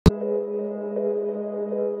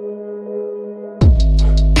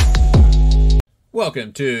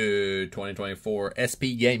Welcome to 2024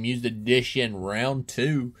 SP Game Used Edition Round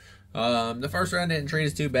 2. The first round didn't treat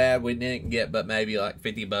us too bad. We didn't get but maybe like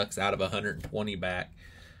 50 bucks out of 120 back.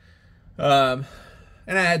 And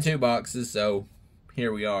I had 2 boxes, so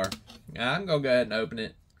here we are. I'm going to go ahead and open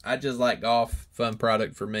it. I just like golf. Fun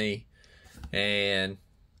product for me. And,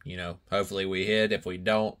 you know, hopefully we hit. If we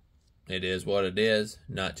don't, it is what it is.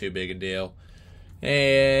 Not too big a deal.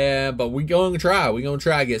 But we're going to try. We're going to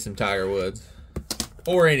try to get some Tiger Woods.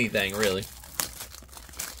 Or anything, really.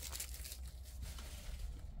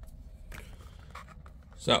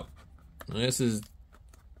 So, it's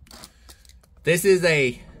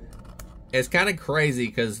kind of crazy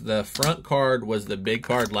because the front card was the big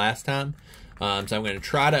card last time. So I'm going to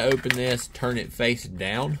try to open this, turn it face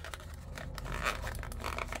down,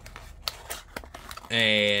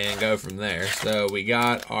 and go from there. So we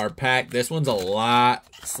got our pack. This one's a lot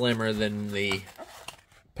slimmer than the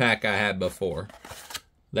pack I had before.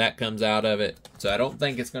 That comes out of it. So I don't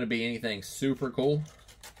think it's going to be anything super cool.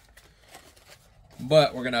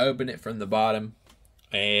 But we're going to open it from the bottom.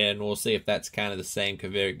 And we'll see if that's kind of the same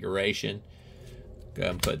configuration. Go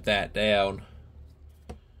ahead and put that down.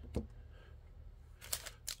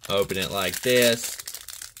 Open it like this.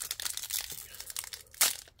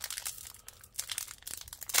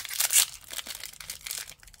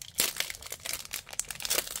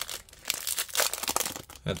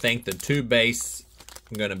 I think the 2 base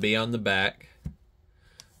are going to be on the back.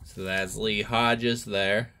 So that's Lee Hodges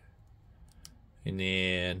there. And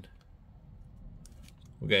then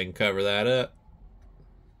we'll go ahead and cover that up.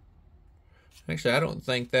 Actually, I don't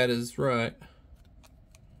think that is right.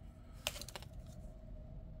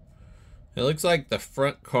 It looks like the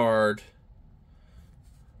front card,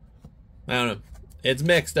 I don't know. It's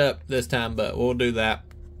mixed up this time, but we'll do that.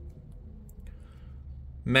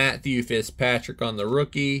 Matthew Fitzpatrick on the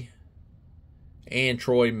rookie. And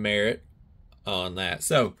Troy Merritt on that.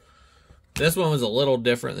 So, this one was a little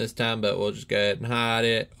different this time, but we'll just go ahead and hide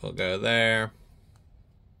it. We'll go there.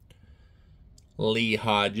 Lee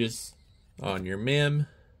Hodges on your mem.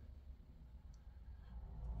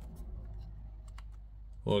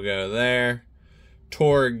 We'll go there.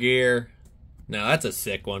 Tour Gear. Now, that's a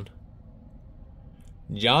sick one.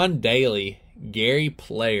 John Daly, Gary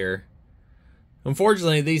Player.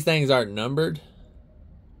 Unfortunately, these things aren't numbered.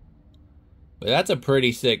 But that's a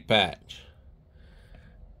pretty sick patch.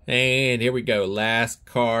 And here we go. Last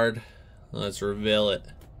card. Let's reveal it.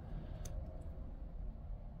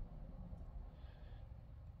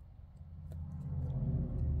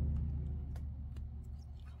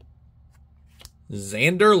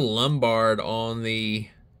 Xander Lombard on the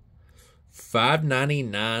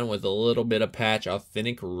 $5.99 with a little bit of patch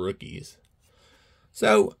authentic rookies.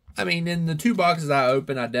 So, I mean, in the 2 boxes I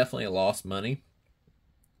opened, I definitely lost money.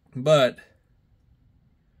 But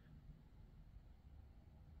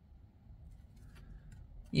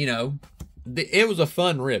you know, it was a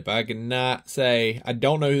fun rip. I cannot say, I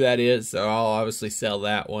don't know who that is, so I'll obviously sell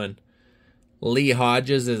that one. Lee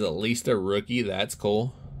Hodges is at least a rookie. That's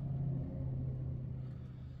cool.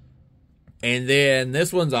 And then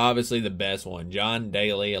this one's obviously the best one. John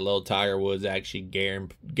Daly, a little Tiger Woods, actually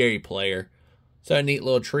Gary Player. So a neat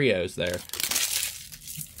little trios there.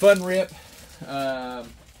 Fun rip. I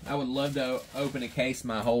would love to open a case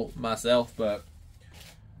myself, but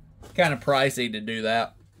kind of pricey to do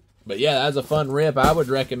that. But yeah, that's a fun rip. I would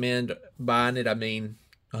recommend buying it. I mean,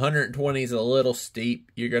 120 is a little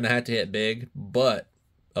steep. You're going to have to hit big, but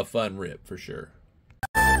a fun rip for sure.